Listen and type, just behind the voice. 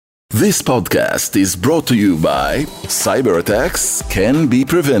This podcast is brought to you by Cyber attacks can be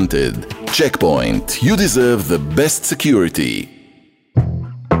prevented. Checkpoint. You deserve the best security.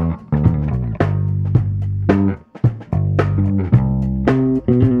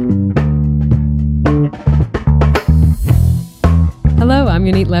 Hello, I'm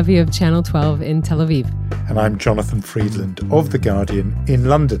Yonit Levy of Channel 12 in Tel Aviv. And I'm Jonathan Friedland of The Guardian in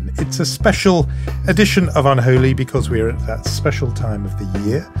London. It's a special edition of Unholy because we're at that special time of the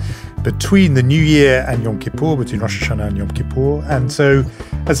year between the New Year and Yom Kippur, between Rosh Hashanah and Yom Kippur. And so,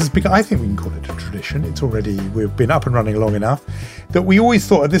 as has become, I think we can call it a tradition. We've been up and running long enough that we always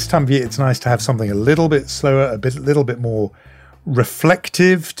thought at this time of year it's nice to have something a little bit slower, a little bit more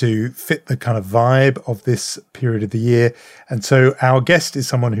reflective to fit the kind of vibe of this period of the year. And so our guest is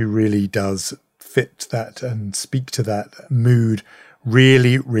someone who really does fit that and speak to that mood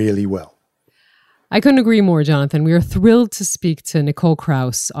really, really well. I couldn't agree more, Jonathan. We are thrilled to speak to Nicole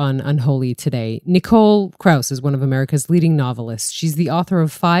Krauss on Unholy today. Nicole Krauss is one of America's leading novelists. She's the author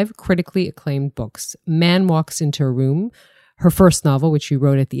of 5 critically acclaimed books. Man Walks Into a Room, her first novel, which she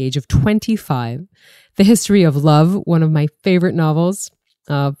wrote at the age of 25. The History of Love, one of my favorite novels,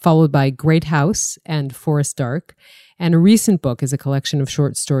 followed by Great House and Forest Dark. And a recent book is a collection of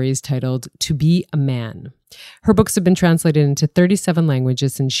short stories titled To Be a Man. Her books have been translated into 37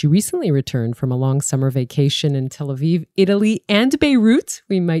 languages, and she recently returned from a long summer vacation in Tel Aviv, Italy, and Beirut.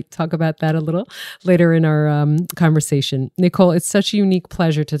 We might talk about that a little later in our conversation. Nicole, it's such a unique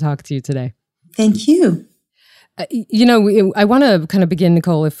pleasure to talk to you today. Thank you. I want to kind of begin,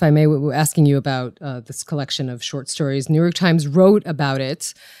 Nicole, if I may, asking you about this collection of short stories. New York Times wrote about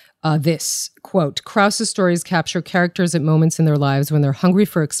it. This, quote, Krauss's stories capture characters at moments in their lives when they're hungry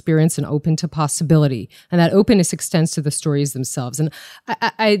for experience and open to possibility. And that openness extends to the stories themselves. And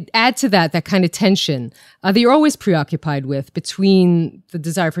I add to that kind of tension that you're always preoccupied with between the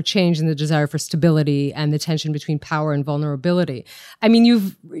desire for change and the desire for stability and the tension between power and vulnerability. I mean,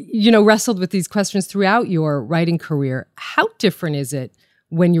 you've, wrestled with these questions throughout your writing career. How different is it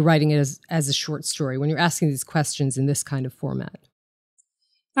when you're writing it as a short story, when you're asking these questions in this kind of format?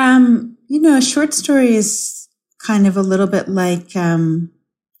 A short story is kind of a little bit like,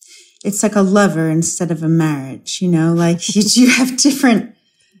 it's like a lover instead of a marriage, like you have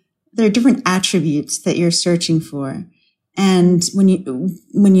there are different attributes that you're searching for. And when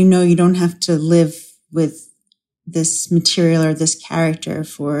you don't have to live with this material or this character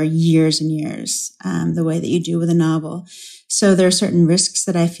for years and years, the way that you do with a novel. So there are certain risks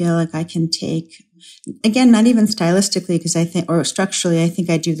that I feel like I can take. Again, not even stylistically, because I think, or structurally, I think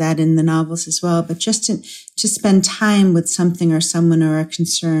I do that in the novels as well, but just to spend time with something or someone or a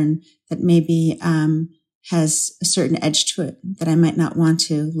concern that maybe has a certain edge to it that I might not want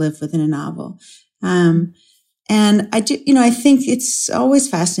to live within a novel. And I do, I think it's always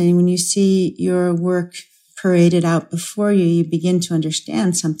fascinating when you see your work paraded out before you, you begin to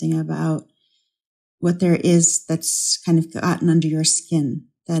understand something about what there is that's kind of gotten under your skin.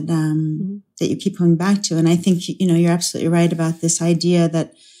 That you keep coming back to. And I think, you're absolutely right about this idea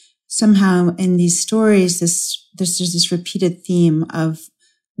that somehow in these stories, there's this repeated theme of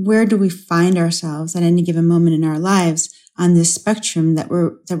where do we find ourselves at any given moment in our lives on this spectrum that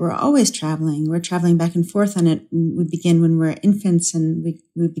we're always traveling. We're traveling back and forth on it. We begin when we're infants and we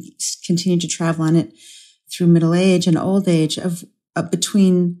continue to travel on it through middle age and old age of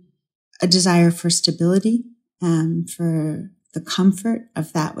between a desire for stability, for the comfort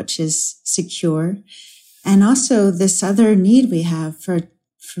of that which is secure, and also this other need we have for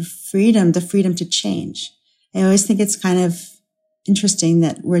freedom, the freedom to change. I always think it's kind of interesting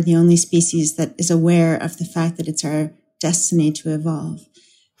that we're the only species that is aware of the fact that it's our destiny to evolve.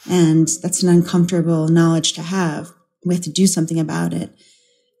 And that's an uncomfortable knowledge to have. We have to do something about it.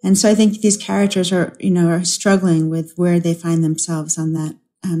 And so I think these characters are struggling with where they find themselves on that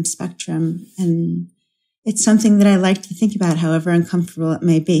spectrum. And it's something that I like to think about, however uncomfortable it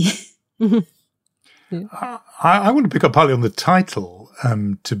may be. Yeah. I want to pick up partly on the title,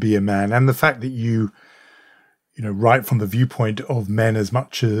 To Be a Man, and the fact that you write from the viewpoint of men as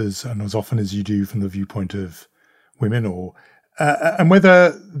much as and as often as you do from the viewpoint of women, or and whether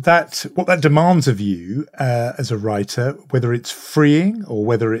what that demands of you as a writer, whether it's freeing or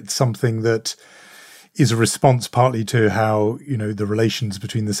whether it's something that is a response partly to how, the relations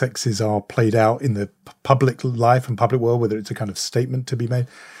between the sexes are played out in the public life and public world, whether it's a kind of statement to be made.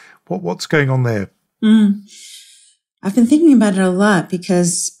 What's going on there? I've been thinking about it a lot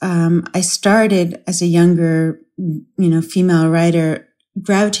because I started as a younger, female writer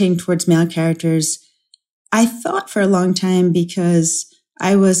gravitating towards male characters. I thought for a long time because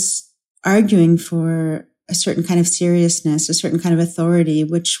I was arguing for a certain kind of seriousness, a certain kind of authority,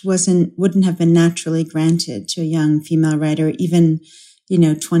 which wouldn't have been naturally granted to a young female writer, even,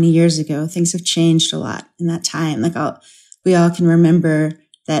 20 years ago. Things have changed a lot in that time. We all can remember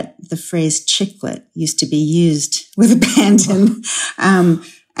that the phrase chicklet used to be used with abandon.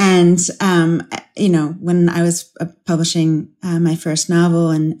 When I was publishing my first novel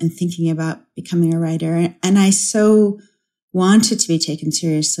and thinking about becoming a writer, and I so wanted to be taken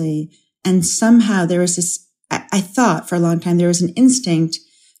seriously. And somehow there was this, I thought for a long time, there was an instinct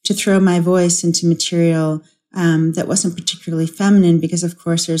to throw my voice into material that wasn't particularly feminine, because of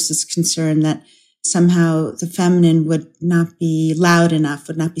course there's this concern that somehow the feminine would not be loud enough,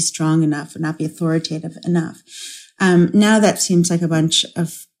 would not be strong enough, would not be authoritative enough. Now that seems like a bunch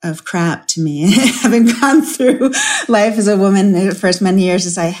of crap to me, having gone through life as a woman for as many years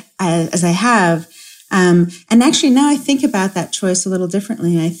as I have. And actually now I think about that choice a little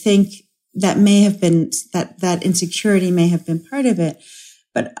differently. I think that may have been, that insecurity may have been part of it.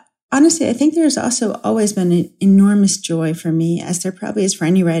 But honestly, I think there's also always been an enormous joy for me, as there probably is for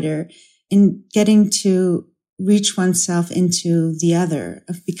any writer, in getting to reach oneself into the other,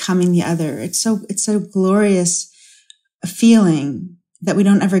 of becoming the other. It's so glorious a feeling that we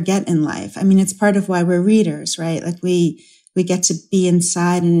don't ever get in life. I mean, it's part of why we're readers, right? Like we get to be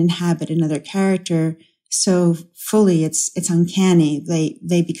inside and inhabit another character so fully. It's uncanny.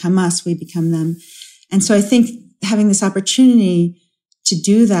 They become us, we become them. And so I think having this opportunity to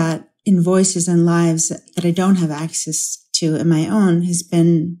do that in voices and lives that I don't have access to in my own has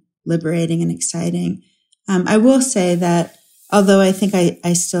been liberating and exciting. I will say that although I think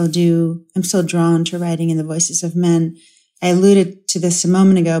I'm still drawn to writing in the voices of men. I alluded to this a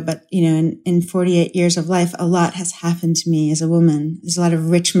moment ago, but in 48 years of life, a lot has happened to me as a woman. There's a lot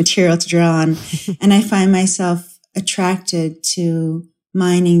of rich material to draw on, and I find myself attracted to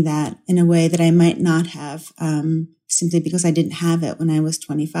mining that in a way that I might not have, simply because I didn't have it when I was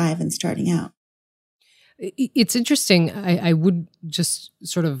 25 and starting out. It's interesting. I would just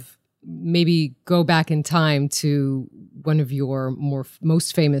sort of maybe go back in time to one of your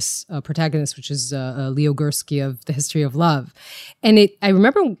most famous protagonists, which is Leo Gursky of The History of Love. And I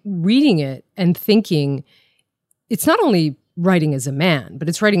remember reading it and thinking, it's not only writing as a man, but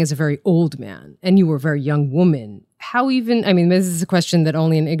it's writing as a very old man. And you were a very young woman. This is a question that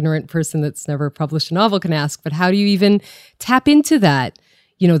only an ignorant person that's never published a novel can ask, but how do you even tap into that,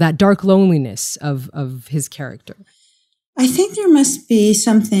 that dark loneliness of his character? I think there must be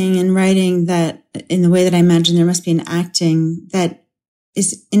something in writing that, in the way that I imagine there must be in acting, that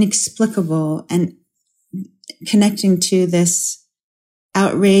is inexplicable and connecting to this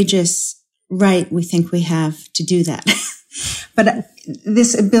outrageous right we think we have to do that. But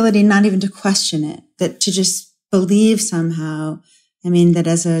this ability not even to question it, that to just believe somehow,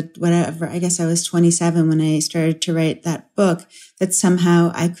 that I guess I was 27 when I started to write that book, that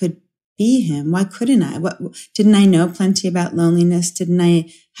somehow I could be him. Why couldn't I? Didn't I know plenty about loneliness? Didn't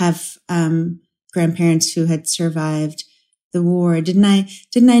I have grandparents who had survived the war? Didn't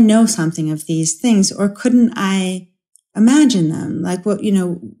I know something of these things, or couldn't I imagine them?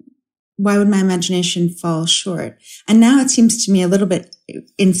 Why would my imagination fall short? And now it seems to me a little bit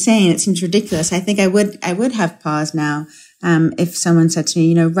insane. It seems ridiculous. I think I would have pause now if someone said to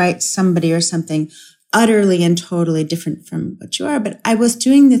me, write somebody or something utterly and totally different from what you are. But I was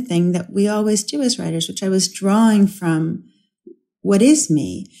doing the thing that we always do as writers, which I was drawing from what is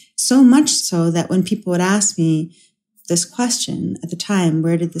me. So much so that when people would ask me this question at the time,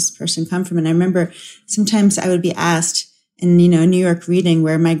 where did this person come from? And I remember sometimes I would be asked in, New York reading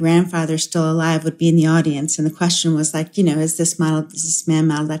where my grandfather, still alive, would be in the audience. And the question was like, is this man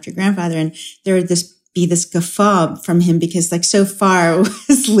modeled after your grandfather? And there would be this guffaw from him because so far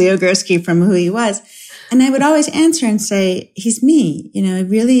was Leo Gursky from who he was. And I would always answer and say, he's me. It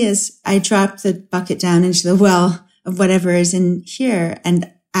really is. I dropped the bucket down into the well of whatever is in here, and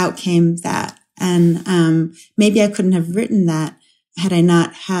out came that. And maybe I couldn't have written that had I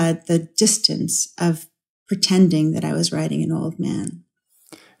not had the distance of pretending that I was writing an old man.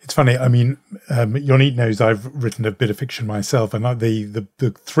 It's funny. Yonit knows I've written a bit of fiction myself, and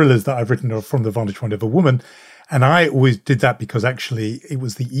the thrillers that I've written are from the vantage point of a woman. And I always did that because actually it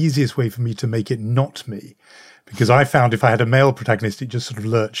was the easiest way for me to make it not me. Because I found if I had a male protagonist, it just sort of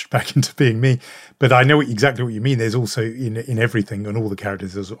lurched back into being me. But I know exactly what you mean. There's also in everything and all the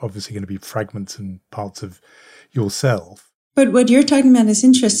characters, there's obviously going to be fragments and parts of yourself. But what you're talking about is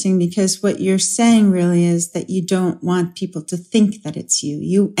interesting, because what you're saying really is that you don't want people to think that it's you.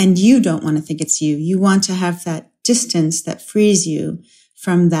 You don't want to think it's you. You want to have that distance that frees you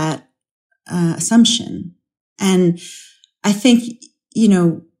from that assumption. And I think,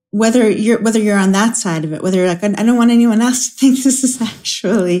 whether you're on that side of it, whether you're like, I don't want anyone else to think this is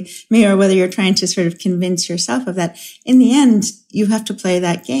actually me, or whether you're trying to sort of convince yourself of that, in the end, you have to play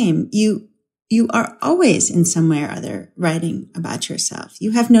that game. You are always in some way or other writing about yourself.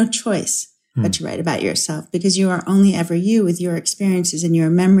 You have no choice but to write about yourself, because you are only ever you, with your experiences and your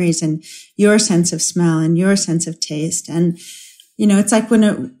memories and your sense of smell and your sense of taste. And, it's like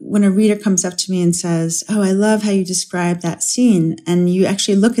when a reader comes up to me and says, "Oh, I love how you describe that scene," and you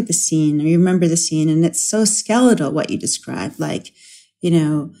actually look at the scene or you remember the scene, and it's so skeletal what you described, like,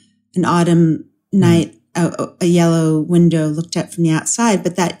 an autumn night, a yellow window looked at from the outside,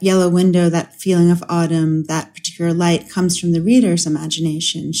 but that yellow window, that feeling of autumn, that particular light comes from the reader's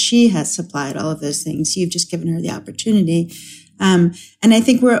imagination. She has supplied all of those things. You've just given her the opportunity. And I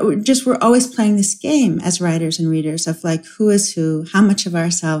think we're always playing this game as writers and readers of like, who is who? How much of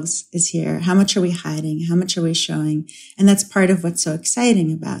ourselves is here? How much are we hiding? How much are we showing? And that's part of what's so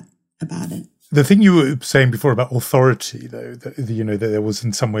exciting about it. The thing you were saying before about authority, though, that there was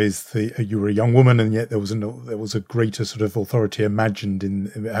in some ways you were a young woman, and yet there was a greater sort of authority imagined in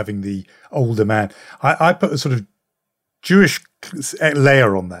having the older man. I put a sort of Jewish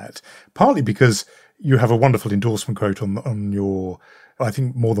layer on that, partly because you have a wonderful endorsement quote on your, I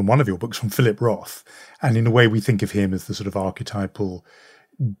think more than one of your books, from Philip Roth, and in a way we think of him as the sort of archetypal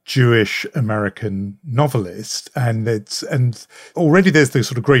Jewish American novelist, and already there's the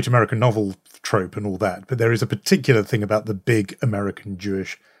sort of great American novel trope and all that, but there is a particular thing about the big American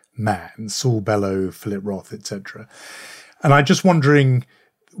Jewish man, Saul Bellow, Philip Roth, etc. And I'm just wondering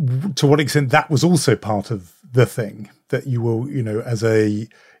to what extent that was also part of the thing, that you were, as a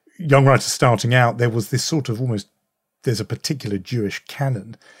young writer starting out, there was this sort of there's a particular Jewish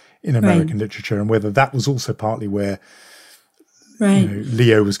canon in American literature, and whether that was also partly where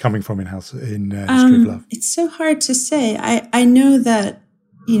Leo was coming from in History of Love. It's so hard to say. I know that,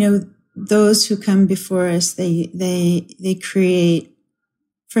 those who come before us, they create,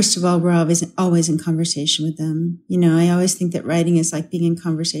 first of all, we're always in conversation with them. I always think that writing is like being in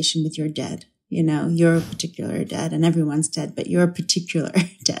conversation with your dead. You're particular dead, and everyone's dead, but you're particular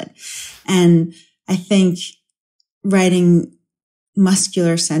dead. And I think writing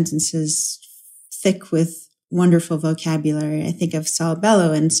muscular sentences thick with wonderful vocabulary, I think of Saul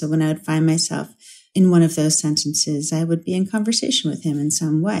Bellow. And so when I would find myself in one of those sentences, I would be in conversation with him in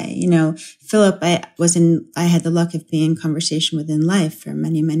some way. Philip, I had the luck of being in conversation with in life for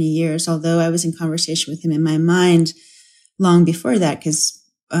many, many years, although I was in conversation with him in my mind long before that, because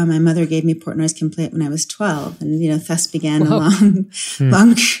my mother gave me Portnoy's Complaint when I was 12, and thus began a long.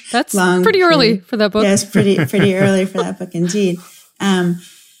 That's pretty early for that book. Yes, pretty early for that book indeed.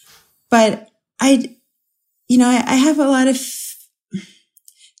 But I have a lot of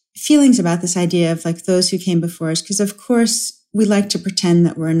feelings about this idea of like those who came before us, because of course we like to pretend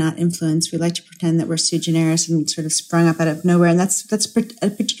that we're not influenced. We like to pretend that we're sui generis and sort of sprung up out of nowhere, and that's a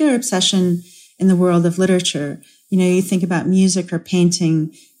particular obsession in the world of literature. You think about music or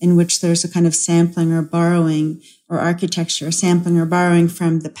painting, in which there's a kind of sampling or borrowing, or architecture, sampling or borrowing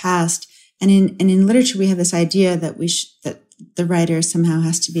from the past. And in literature, we have this idea that that the writer somehow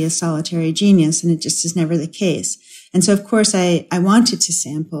has to be a solitary genius, and it just is never the case. And so, of course, I wanted to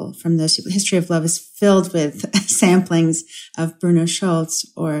sample from those people. History of Love is filled with samplings of Bruno Schulz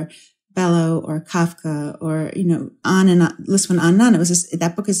or Bellow or Kafka, or, on and on, list went on and on.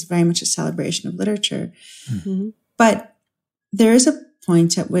 That book is very much a celebration of literature. Mm-hmm. But there is a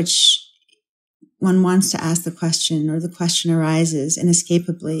point at which one wants to ask the question, or the question arises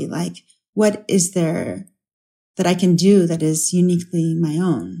inescapably, like, what is there that I can do that is uniquely my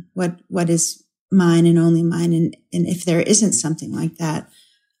own? What is mine and only mine? And if there isn't something like that,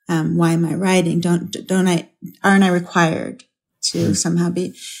 why am I writing? Aren't I required to somehow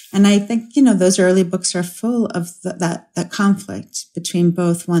be? And I think, those early books are full of that conflict between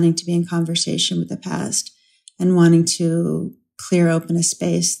both wanting to be in conversation with the past and wanting to clear open a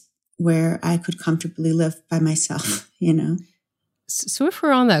space where I could comfortably live by myself, So if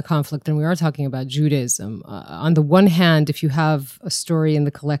we're on that conflict, and we are talking about Judaism, on the one hand, if you have a story in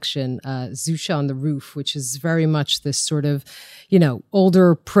the collection, Zusha on the Roof, which is very much this sort of,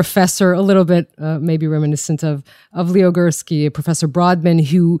 older professor, a little bit maybe reminiscent of Leo Gursky, Professor Broadman,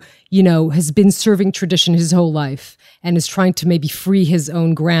 who, has been serving tradition his whole life and is trying to maybe free his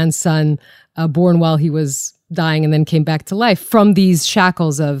own grandson, born while he was dying and then came back to life, from these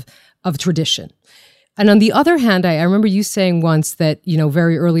shackles of tradition. And on the other hand, I remember you saying once that,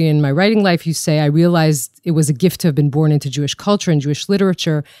 very early in my writing life, you say, I realized it was a gift to have been born into Jewish culture and Jewish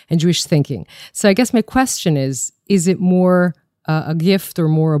literature and Jewish thinking. So I guess my question is it more a gift or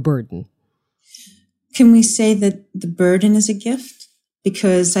more a burden? Can we say that the burden is a gift?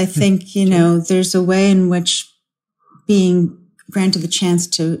 because I think, there's a way in which being granted the chance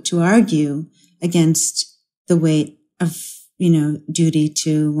to argue against the weight of, duty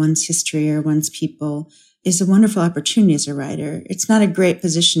to one's history or one's people is a wonderful opportunity as a writer. It's not a great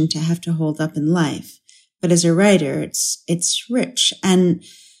position to have to hold up in life, but as a writer, it's rich. And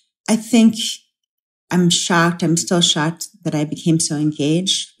I think I'm still shocked that I became so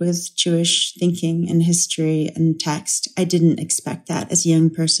engaged with Jewish thinking and history and text. I didn't expect that as a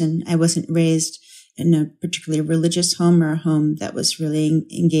young person. I wasn't raised in a particularly religious home or a home that was really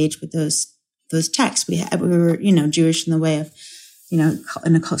engaged with those texts. We were, Jewish in the way of, in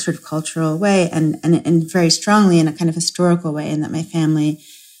a sort of cultural way and very strongly in a kind of historical way, and that my family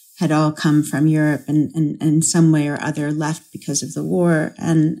had all come from Europe and in some way or other left because of the war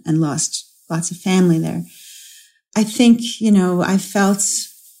and lost lots of family there. I think, I felt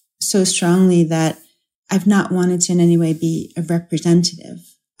so strongly that I've not wanted to in any way be a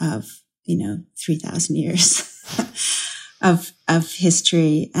representative of, 3,000 years of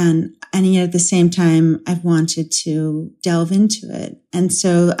history. And yet at the same time, I've wanted to delve into it. And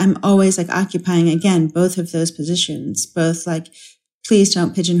so I'm always occupying again, both of those positions, both please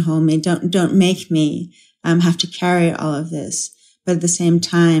don't pigeonhole me. Don't make me, have to carry all of this. But at the same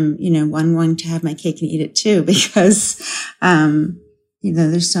time, one wanting to have my cake and eat it too, because,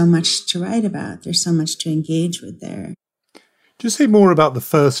 there's so much to write about. There's so much to engage with there. Just say more about the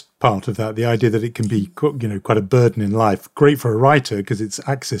first part of that, the idea that it can be, quite a burden in life. Great for a writer because it's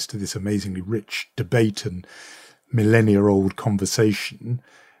access to this amazingly rich debate and millennia-old conversation.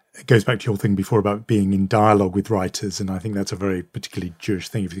 It goes back to your thing before about being in dialogue with writers, and I think that's a very particularly Jewish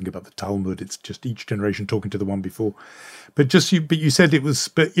thing. If you think about the Talmud, it's just each generation talking to the one before. But you said it was,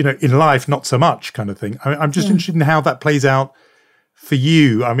 in life, not so much kind of thing. I'm just interested in how that plays out for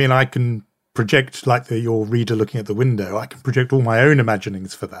you. I mean, I can project your reader looking at the window. I can project all my own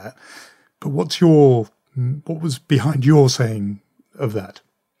imaginings for that. But what was behind your saying of that?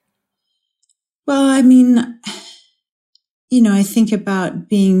 Well, I mean, I think about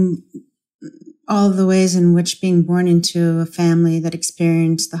being all of the ways in which being born into a family that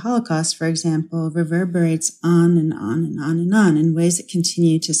experienced the Holocaust, for example, reverberates on and on and on and on in ways that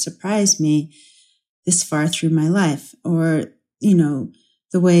continue to surprise me this far through my life. Or,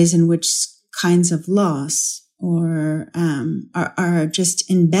 the ways in which kinds of loss or are just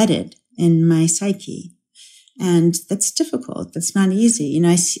embedded in my psyche. And that's difficult. That's not easy.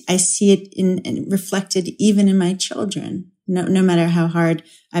 I see it in reflected even in my children. No matter how hard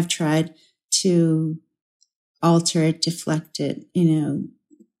I've tried to alter it, deflect it,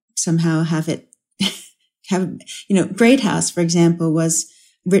 somehow have it, Great House, for example, was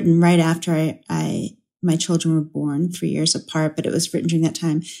written right after my children were born, 3 years apart, but it was written during that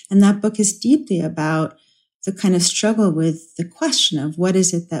time. And that book is deeply about the kind of struggle with the question of what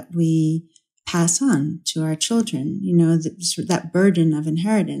is it that we pass on to our children, that burden of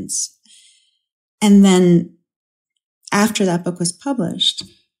inheritance. And then after that book was published,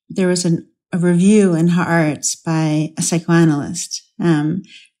 there was a review in Haaretz by a psychoanalyst.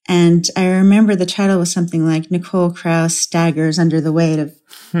 And I remember the title was something like Nicole Krauss staggers under the weight of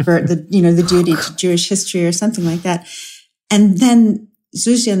the duty to Jewish history or something like that. And then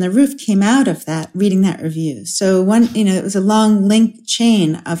Zuzi on the Roof came out of that, reading that review. So it was a long link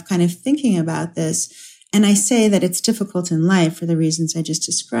chain of kind of thinking about this. And I say that it's difficult in life for the reasons I just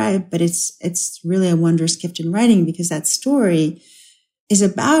described, but it's really a wondrous gift in writing because that story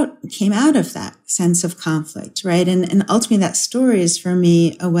came out of that sense of conflict, right? And ultimately that story is for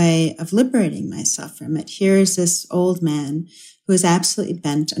me a way of liberating myself from it. Here's this old man who is absolutely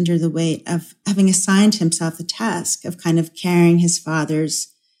bent under the weight of having assigned himself the task of kind of carrying his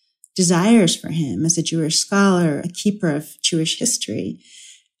father's desires for him as a Jewish scholar, a keeper of Jewish history.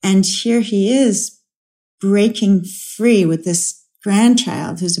 And here he is breaking free with this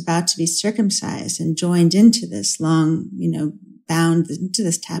grandchild who's about to be circumcised and joined into this long, bound into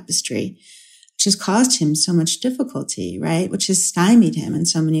this tapestry, which has caused him so much difficulty, right? Which has stymied him in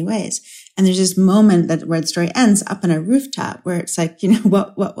so many ways. And there's this moment where the story ends up on a rooftop where it's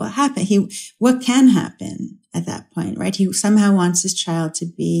what will happen? What can happen at that point, right? He somehow wants this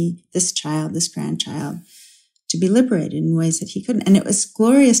grandchild, to be liberated in ways that he couldn't. And it was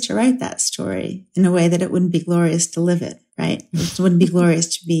glorious to write that story in a way that it wouldn't be glorious to live it, right? It wouldn't be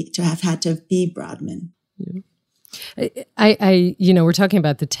glorious to have had to be Brodmann. Yeah. We're talking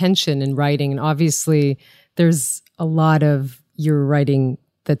about the tension in writing, and obviously there's a lot of your writing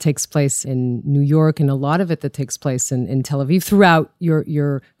that takes place in New York and a lot of it that takes place in Tel Aviv throughout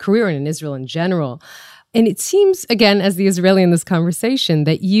your career and in Israel in general. And it seems, again, as the Israeli in this conversation,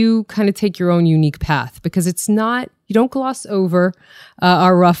 that you kind of take your own unique path, because it's not, you don't gloss over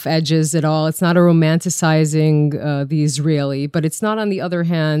our rough edges at all. It's not a romanticizing the Israeli, but it's not, on the other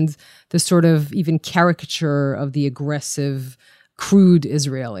hand, the sort of even caricature of the aggressive, crude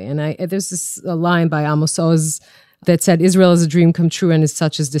Israeli. And there's this a line by Amos Oz that said, Israel is a dream come true and as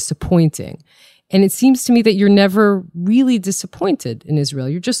such is disappointing. And it seems to me that you're never really disappointed in Israel.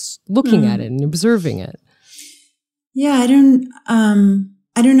 You're just looking at it and observing it. Yeah, I don't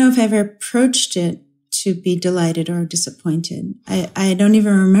know if I ever approached it to be delighted or disappointed. I don't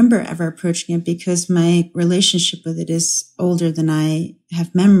even remember ever approaching it, because my relationship with it is older than I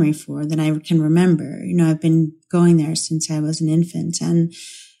have memory for, than I can remember. You know, I've been going there since I was an infant. And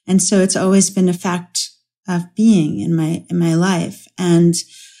so it's always been a fact of being in my life. And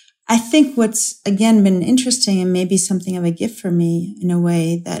I think what's, again, been interesting and maybe something of a gift for me in a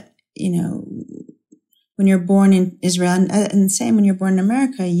way that, you know, when you're born in Israel and same when you're born in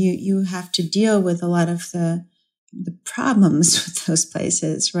America, you have to deal with a lot of the problems with those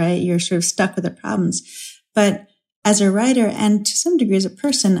places, right? You're sort of stuck with the problems. But as a writer and to some degree as a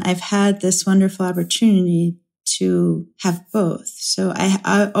person, I've had this wonderful opportunity to have both. So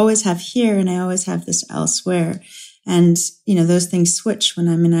I always have here and I always have this elsewhere. And, you know, those things switch when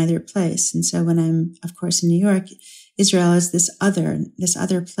I'm in either place. And so when I'm, of course, in New York, Israel is this other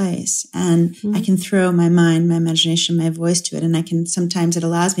place. And I can throw my mind, my imagination, my voice to it. And sometimes it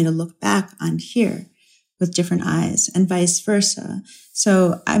allows me to look back on here with different eyes and vice versa.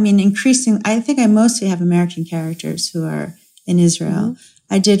 So, I mean, I think I mostly have American characters who are in Israel.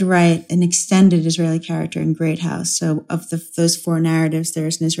 I did write an extended Israeli character in Great House. So of those 4 narratives,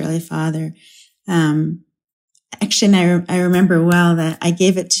 there's an Israeli father. Actually, and I remember well that I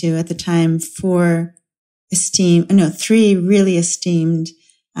gave it to, at the time, 3 really esteemed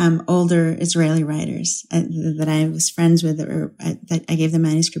older Israeli writers that I was friends with, or that I gave the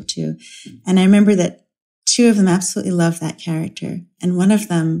manuscript to. And I remember that 2 of them absolutely loved that character. And one of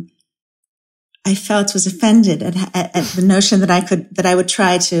them, I felt, was offended at the notion that I would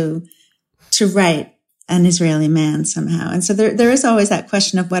try to write an Israeli man somehow. And so there is always that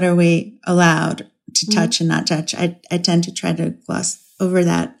question of what are we allowed to touch and not touch. I tend to try to gloss over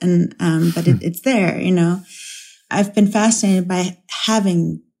that. And, but it's there, you know. I've been fascinated by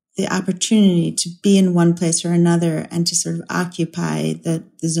having the opportunity to be in one place or another and to sort of occupy the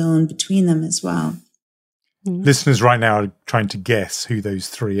zone between them as well. Listeners right now are trying to guess who those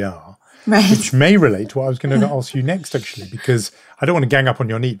 3 are. Right. Which may relate to what I was going to ask you next, actually, because I don't want to gang up on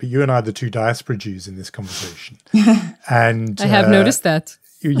your neat, but you and I are the 2 diaspora Jews in this conversation. And I have noticed that.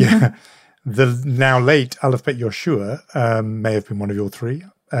 Yeah. The now late Aleph Bet Yoshua may have been one of your 3.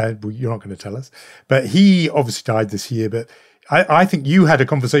 Well, you're not going to tell us. But he obviously died this year. But I think you had a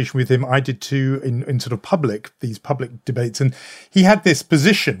conversation with him. I did too, in sort of these public debates. And he had this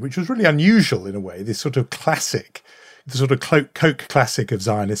position, which was really unusual in a way, this sort of classic, the sort of Koch classic of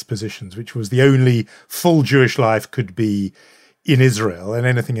Zionist positions, which was the only full Jewish life could be in Israel and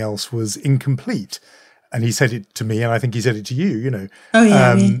anything else was incomplete. And he said it to me, and I think he said it to you, you know. Oh,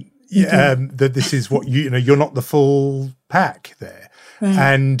 yeah. That this is what you know, you're not the full pack there. Right.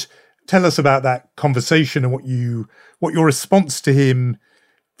 And tell us about that conversation and what your response to him,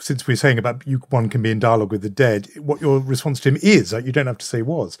 since we're saying about one can be in dialogue with the dead, what your response to him is. Like, you don't have to say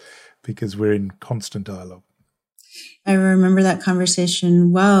was, because we're in constant dialogue. I remember that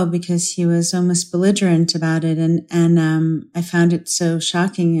conversation well because he was almost belligerent about it, and I found it so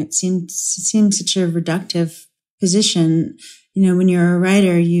shocking. It seemed such a reductive position. You know, when you're a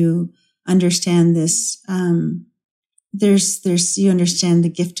writer, you understand this. You understand the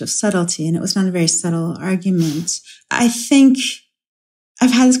gift of subtlety, and it was not a very subtle argument. I think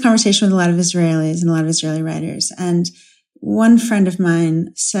I've had this conversation with a lot of Israelis and a lot of Israeli writers, and one friend of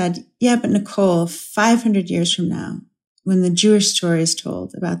mine said, yeah, but Nicole, 500 years from now, when the Jewish story is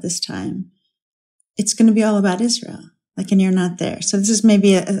told about this time, it's going to be all about Israel. Like, and you're not there. So this is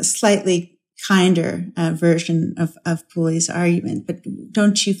maybe a slightly kinder version of Puli's argument, but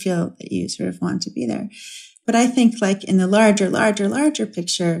don't you feel that you sort of want to be there? But I think, like, in the larger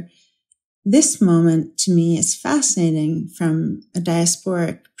picture, this moment to me is fascinating from a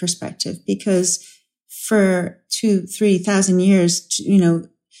diasporic perspective, because for 2,000-3,000 years, you know,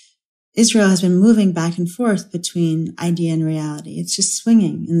 Israel has been moving back and forth between idea and reality. It's just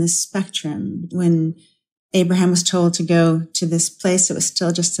swinging in this spectrum. When Abraham was told to go to this place, it was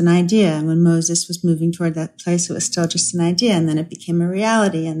still just an idea. And when Moses was moving toward that place, it was still just an idea. And then it became a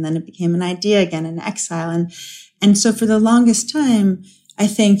reality. And then it became an idea again in exile. And so for the longest time, I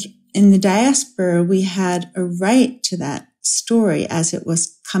think in the diaspora, we had a right to that story as it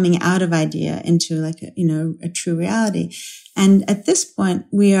was coming out of idea into like a true reality. And at this point,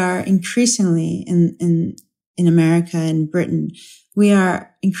 we are increasingly in America and Britain, we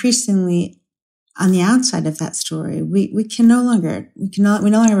are increasingly on the outside of that story. We no longer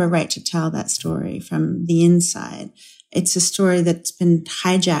have a right to tell that story from the inside. It's a story that's been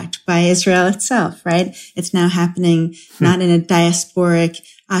hijacked by Israel itself, right? It's now happening not in a diasporic,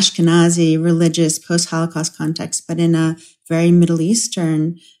 Ashkenazi, religious, post-Holocaust context, but in a very Middle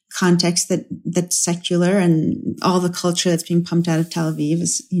Eastern context that's secular, and all the culture that's being pumped out of Tel Aviv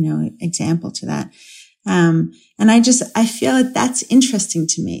is, example to that. And I feel like that's interesting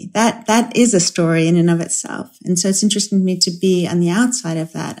to me. That is a story in and of itself. And so it's interesting to me to be on the outside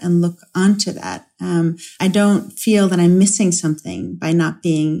of that and look onto that. I don't feel that I'm missing something by not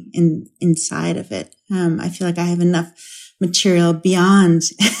being inside of it. I feel like I have enough material beyond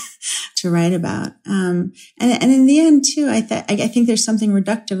to write about. And in the end too, I think there's something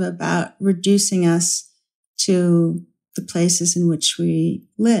reductive about reducing us to the places in which we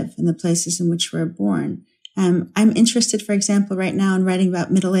live and the places in which we're born. I'm interested, for example, right now in writing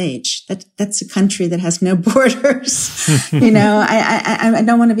about middle age. That's a country that has no borders. I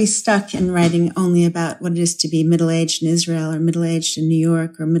don't want to be stuck in writing only about what it is to be middle-aged in Israel or middle-aged in New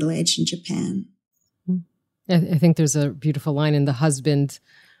York or middle-aged in Japan. I think there's a beautiful line in The Husband,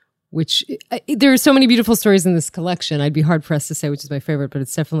 which there are so many beautiful stories in this collection. I'd be hard pressed to say which is my favorite, but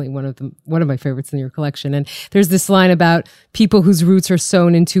it's definitely one of my favorites in your collection. And there's this line about people whose roots are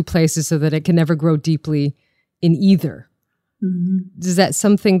sown in two places so that it can never grow deeply in either. Mm-hmm. Is that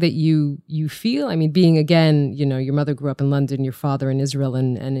something that you feel? I mean, being, again, your mother grew up in London, your father in Israel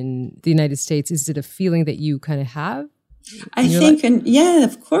and in the United States. Is it a feeling that you kind of have? I think,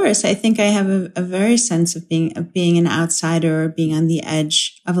 of course. I think I have a very sense of being an outsider or being on the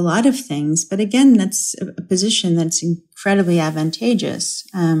edge of a lot of things. But again, that's a position that's incredibly advantageous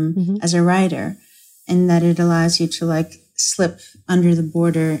as a writer, in that it allows you to slip under the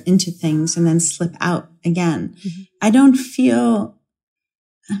border into things and then slip out again. Mm-hmm. I don't feel,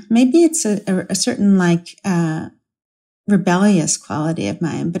 maybe it's a certain rebellious quality of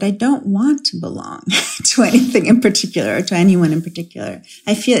mine, but I don't want to belong to anything in particular or to anyone in particular.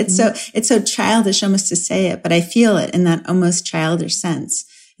 I feel it's so childish almost to say it, but I feel it in that almost childish sense,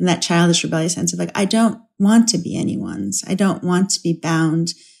 in that childish rebellious sense of I don't want to be anyone's. I don't want to be bound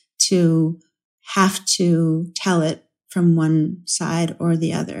to have to tell it from one side or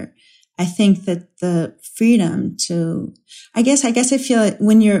the other. I think that the freedom to, I guess I feel like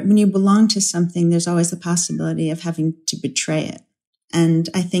when you belong to something, there's always the possibility of having to betray it. And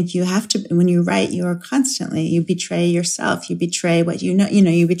I think you have to, when you write, you betray yourself, you betray what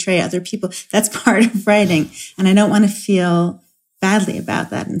you betray other people. That's part of writing. And I don't want to feel badly about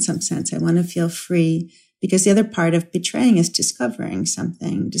that in some sense. I want to feel free, because the other part of betraying is discovering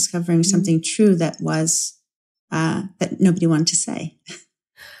something true that was, that nobody wanted to say.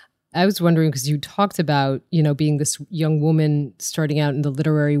 I was wondering, because you talked about, being this young woman starting out in the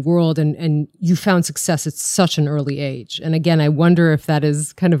literary world, and you found success at such an early age. And again, I wonder if that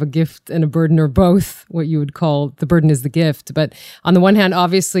is kind of a gift and a burden, or both, what you would call the burden is the gift. But on the one hand,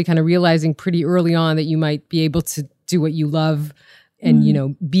 obviously kind of realizing pretty early on that you might be able to do what you love and,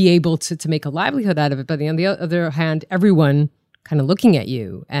 be able to make a livelihood out of it. But on the other hand, everyone kind of looking at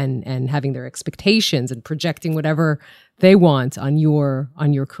you and having their expectations and projecting whatever they want on your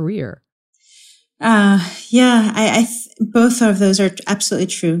career. Both of those are absolutely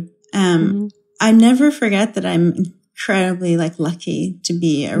true. I never forget that I'm incredibly lucky to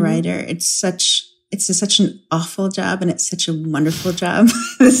be a writer. It's such an awful job, and it's such a wonderful job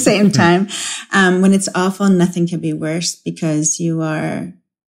at the same time. When it's awful, nothing can be worse, because you're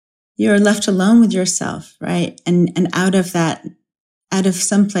left alone with yourself, right? And out of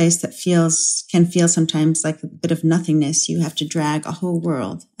some place that can feel sometimes like a bit of nothingness, you have to drag a whole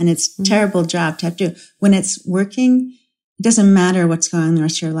world. And it's a terrible job to have to do. When it's working, it doesn't matter what's going on the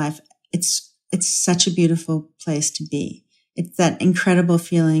rest of your life. It's such a beautiful place to be. It's that incredible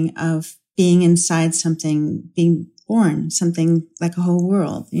feeling of being inside something, being born, something like a whole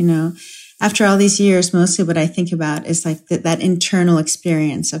world, After all these years, mostly what I think about is that internal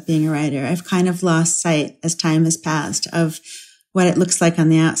experience of being a writer. I've kind of lost sight as time has passed of what it looks like on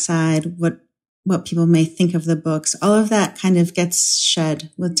the outside, what people may think of the books. All of that kind of gets shed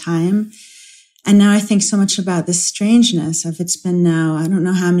with time. And now I think so much about this strangeness of, it's been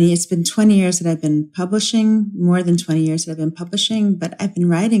 20 years that I've been publishing, more than 20 years that I've been publishing, but I've been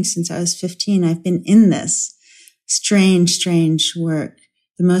writing since I was 15. I've been in this strange work,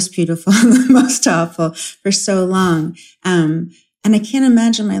 the most beautiful and the most awful, for so long. And I can't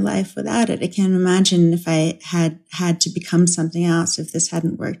imagine my life without it. I can't imagine if I had to become something else, if this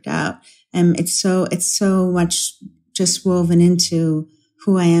hadn't worked out. And it's so much just woven into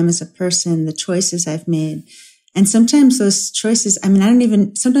who I am as a person, the choices I've made. And sometimes those choices,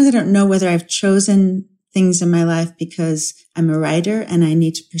 sometimes I don't know whether I've chosen things in my life because I'm a writer and I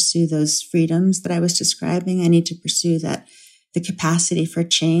need to pursue those freedoms that I was describing. I need to pursue the capacity for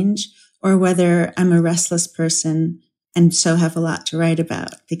change, or whether I'm a restless person and so have a lot to write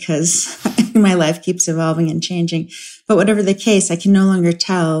about because my life keeps evolving and changing. But whatever the case, I can no longer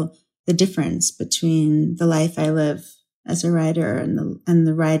tell the difference between the life I live as a writer and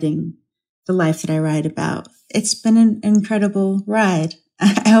the writing, the life that I write about. It's been an incredible ride.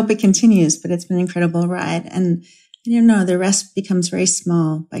 I hope it continues, but it's been an incredible ride. And I don't know, the rest becomes very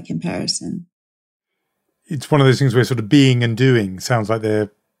small by comparison. It's one of those things where sort of being and doing sounds like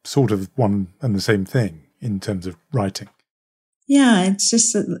they're sort of one and the same thing in terms of writing. Yeah, it's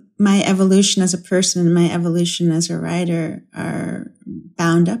just that my evolution as a person and my evolution as a writer are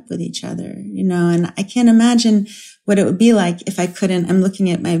bound up with each other, and I can't imagine what it would be like if I couldn't. I'm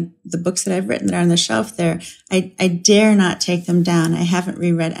looking at the books that I've written that are on the shelf there. I dare not take them down. I haven't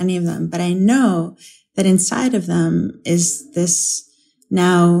reread any of them, but I know that inside of them is this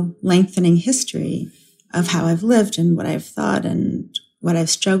now lengthening history of how I've lived and what I've thought and what I've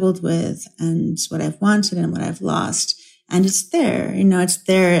struggled with and what I've wanted and what I've lost. And it's there, it's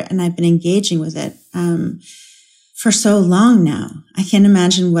there, and I've been engaging with it for so long now. I can't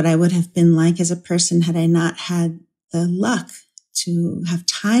imagine what I would have been like as a person had I not had the luck to have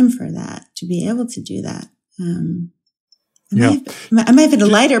time for that, to be able to do that. I might have been a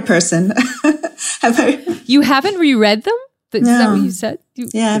lighter person. You haven't reread them? Is that what you said?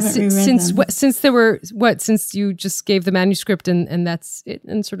 I haven't reread them. Since you just gave the manuscript and that's it,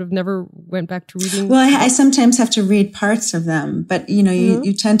 and sort of never went back to reading? Well, I sometimes have to read parts of them, but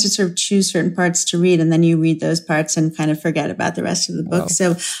you tend to sort of choose certain parts to read, and then you read those parts and kind of forget about the rest of the book.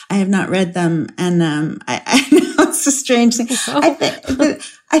 So I have not read them, and I know it's a strange thing.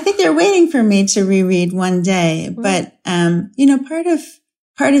 I think they're waiting for me to reread one day, but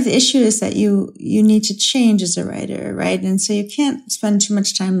part of the issue is that you need to change as a writer, right? And so you can't spend too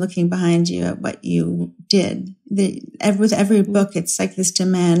much time looking behind you at what you did. With every book, it's like this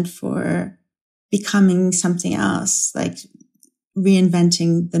demand for becoming something else, like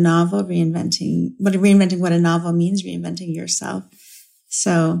reinventing the novel, reinventing what a novel means, reinventing yourself.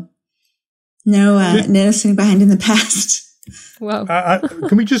 So no sitting behind in the past. Wow.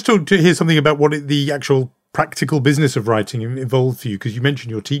 Can we just hear something about what the actual practical business of writing involved for you? Because you mentioned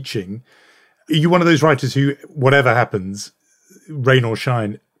your teaching. Are you one of those writers who, whatever happens, rain or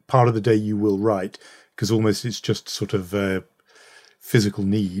shine, part of the day you will write? Because almost it's just sort of a physical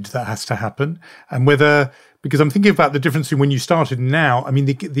need that has to happen. And because I'm thinking about the difference in when you started and now,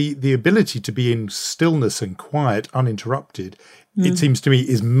 the ability to be in stillness and quiet, uninterrupted, it seems to me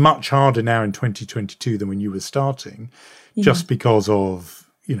is much harder now in 2022 than when you were starting, just because of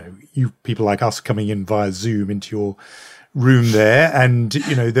you people like us coming in via Zoom into your room there, and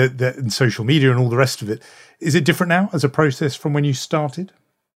and social media and all the rest of it. Is it different now as a process from when you started?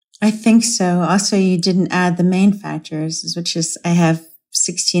 I think so. Also, you didn't add the main factors, which is I have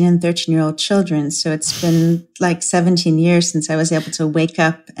 16 and 13-year-old children, so it's been like 17 years since I was able to wake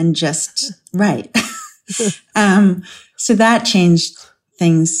up and just write. So that changed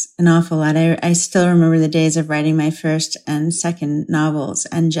things an awful lot. I still remember the days of writing my first and second novels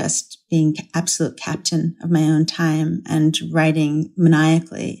and just being absolute captain of my own time and writing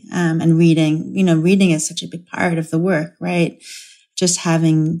maniacally, and reading. Reading is such a big part of the work, right? Just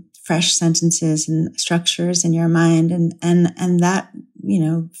having fresh sentences and structures in your mind. And that,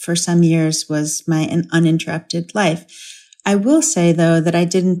 for some years was my uninterrupted life. I will say though that I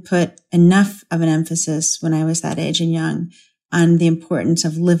didn't put enough of an emphasis when I was that age and young on the importance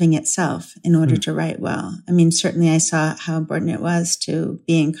of living itself in order to write well. Certainly I saw how important it was to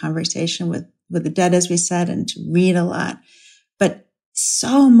be in conversation with the dead, as we said, and to read a lot. But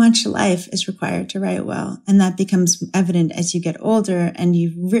so much life is required to write well. And that becomes evident as you get older and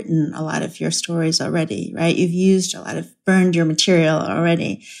you've written a lot of your stories already, right? You've burned your material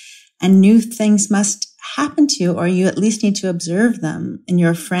already, and new things must happen to you, or you at least need to observe them in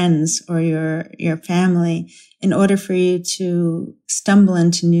your friends or your family in order for you to stumble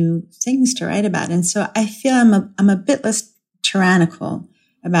into new things to write about. And so I feel I'm a bit less tyrannical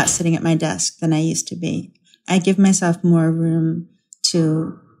about sitting at my desk than I used to be. I give myself more room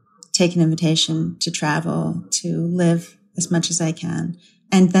to take an invitation, to travel, to live as much as I can.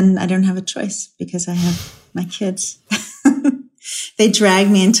 And then I don't have a choice because I have my kids. they drag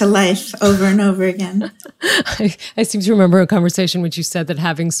me into life over and over again. I seem to remember a conversation which you said that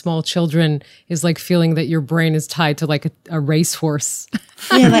having small children is like feeling that your brain is tied to like a racehorse.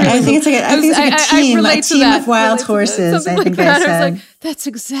 Yeah, like, I think it's like a team of wild horses. I think I said. I was like, that's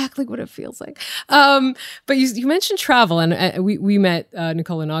exactly what it feels like. But you mentioned travel, and we met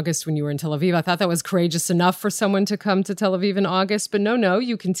Nicole in August when you were in Tel Aviv. I thought that was courageous enough for someone to come to Tel Aviv in August, but no,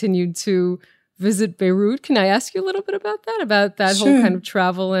 you continued to visit Beirut. Can I ask you a little bit about that Sure. whole kind of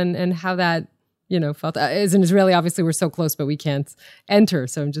travel and how that felt? As an Israeli, obviously we're so close, but we can't enter.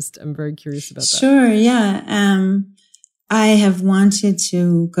 So I'm very curious about that. Sure, yeah. I have wanted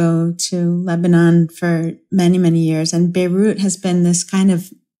to go to Lebanon for many, many years, and Beirut has been this kind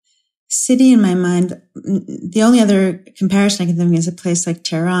of city in my mind. The only other comparison I can think of is a place like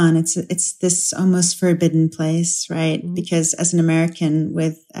Tehran. It's this almost forbidden place, right? Mm-hmm. Because as an American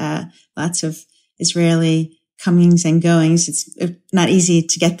with lots of Israeli comings and goings, it's not easy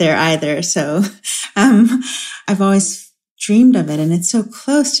to get there either. So I've always dreamed of it, and it's so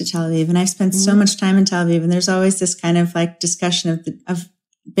close to Tel Aviv, and I've spent so much time in Tel Aviv, and there's always this kind of like discussion of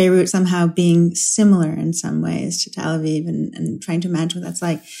Beirut somehow being similar in some ways to Tel Aviv, and trying to imagine what that's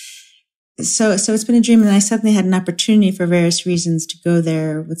like. So it's been a dream, and I suddenly had an opportunity for various reasons to go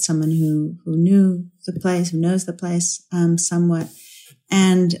there with someone who knew the place, who knows the place somewhat,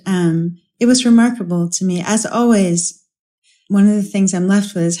 and it was remarkable to me. As always, one of the things I'm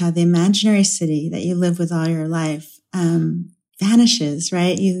left with is how the imaginary city that you live with all your life vanishes,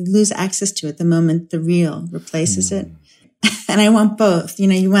 right? You lose access to it the moment the real replaces it. And I want both.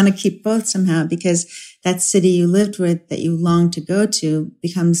 You want to keep both somehow, because that city you lived with that you long to go to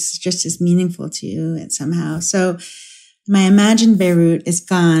becomes just as meaningful to you somehow. So my imagined Beirut is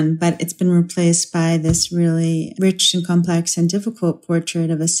gone, but it's been replaced by this really rich and complex and difficult portrait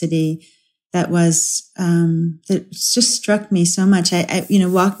of a city that was, that just struck me so much. I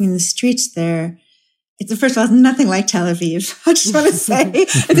walking the streets there, first of all, it's nothing like Tel Aviv. I just want to say it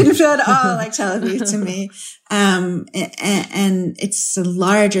didn't feel at all like Tel Aviv to me. And it's a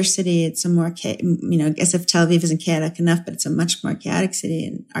larger city. It's a more, as if Tel Aviv isn't chaotic enough, but it's a much more chaotic city,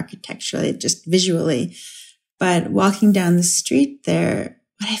 and architecturally, just visually. But walking down the street there,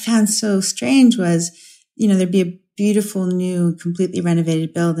 what I found so strange was, there'd be a beautiful new, completely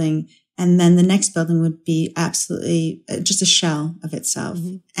renovated building, and then the next building would be absolutely just a shell of itself.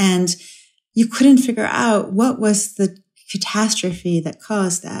 Mm-hmm. And you couldn't figure out what was the catastrophe that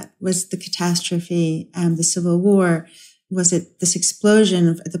caused that. Was the catastrophe the Civil War? Was it this explosion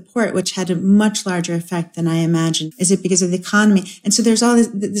of the port, which had a much larger effect than I imagined? Is it because of the economy? And so there's all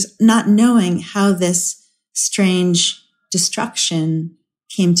this not knowing how this strange destruction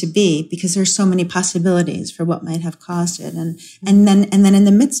came to be, because there's so many possibilities for what might have caused it. And then in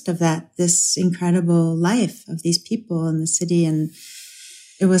the midst of that, this incredible life of these people in the city, and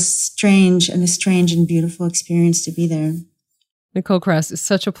it was a strange and beautiful experience to be there. Nicole Krauss, it's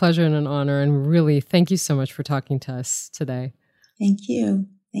such a pleasure and an honor. And really, thank you so much for talking to us today. Thank you.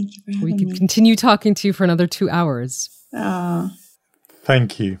 Thank you for having me. We could continue talking to you for another 2 hours. Oh.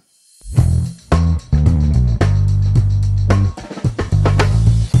 Thank you.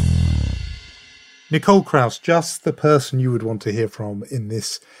 Nicole Krauss, just the person you would want to hear from in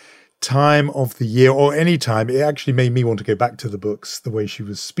this time of the year, or any time. It actually made me want to go back to the books, the way she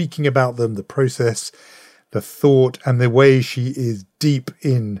was speaking about them, the process, the thought, and the way she is deep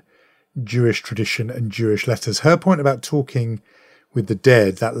in Jewish tradition and Jewish letters. Her point about talking with the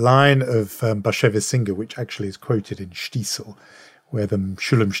dead, that line of Bashevis Singer, which actually is quoted in Shtisel, where the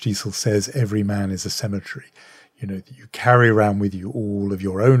Shulam Shtisel says, every man is a cemetery. That you carry around with you all of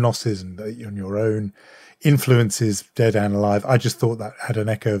your own losses and your own influences, dead and alive. I just thought that had an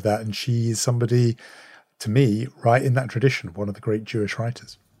echo of that. And she is somebody, to me, right in that tradition, one of the great Jewish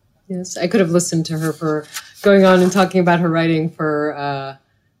writers. Yes, I could have listened to her for going on and talking about her writing for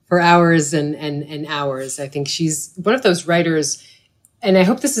hours and hours. I think she's one of those writers, and I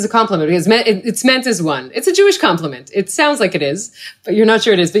hope this is a compliment, because it's meant as one. It's a Jewish compliment. It sounds like it is, but you're not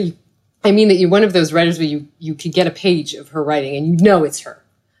sure it is. But I mean that you're one of those writers where you could get a page of her writing and it's her.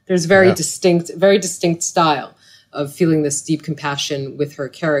 There's very distinct style of feeling this deep compassion with her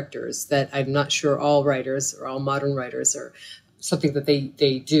characters that I'm not sure all writers or all modern writers are something that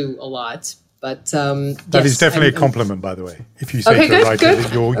they do a lot. But that is definitely a compliment, by the way. If you say to a writer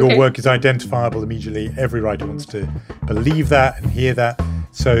that your work is identifiable immediately, every writer wants to believe that and hear that.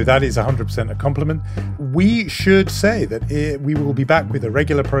 So that is 100% a compliment. We should say that we will be back with a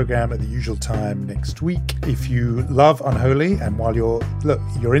regular program at the usual time next week. If you love Unholy, and while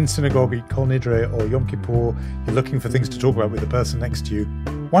you're in synagogue at Kol Nidre or Yom Kippur, you're looking for things to talk about with the person next to you,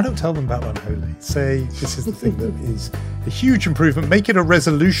 why not tell them about Unholy? Say this is the thing that is a huge improvement. Make it a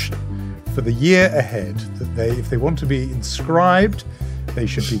resolution for the year ahead that if they want to be inscribed, they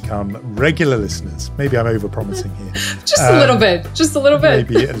should become regular listeners. Maybe I'm over-promising here. Just a little bit.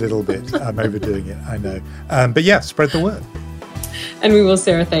 Maybe a little bit. I'm overdoing it, I know. But yeah, spread the word. And we will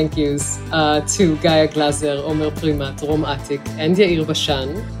say our thank yous to Gaia Glaser, Omer Primat, Rom Atik, and Yair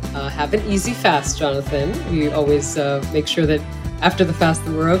Bashan. Have an easy fast, Jonathan. We always make sure that after the fast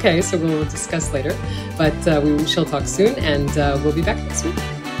that we're okay, so we'll discuss later. But we shall talk soon, and we'll be back next week.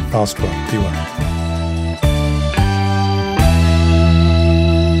 Fast well. Be well.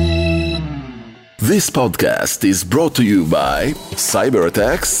 This podcast is brought to you by Cyber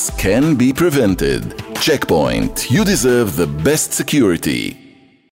attacks can be prevented. Check Point. You deserve the best security.